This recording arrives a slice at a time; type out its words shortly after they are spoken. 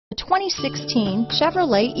2016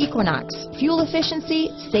 Chevrolet Equinox. Fuel efficiency,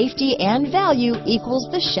 safety, and value equals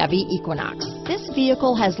the Chevy Equinox. This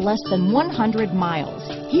vehicle has less than 100 miles.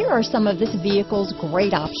 Here are some of this vehicle's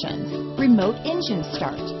great options: remote engine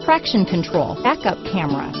start, traction control, backup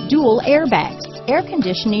camera, dual airbags, air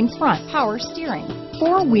conditioning front, power steering,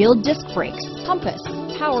 four-wheel disc brakes, compass,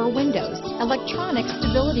 power windows, electronic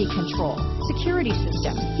stability control, security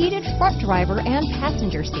system, heated front driver and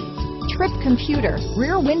passenger seats, trip computer,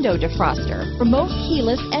 rear window defroster, remote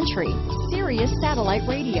keyless entry, Sirius satellite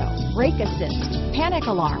radio, brake assist, panic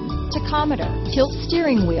alarm, tachometer, tilt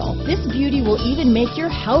steering wheel. This beauty will even make your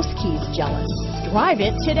house keys jealous. Drive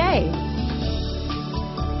it today.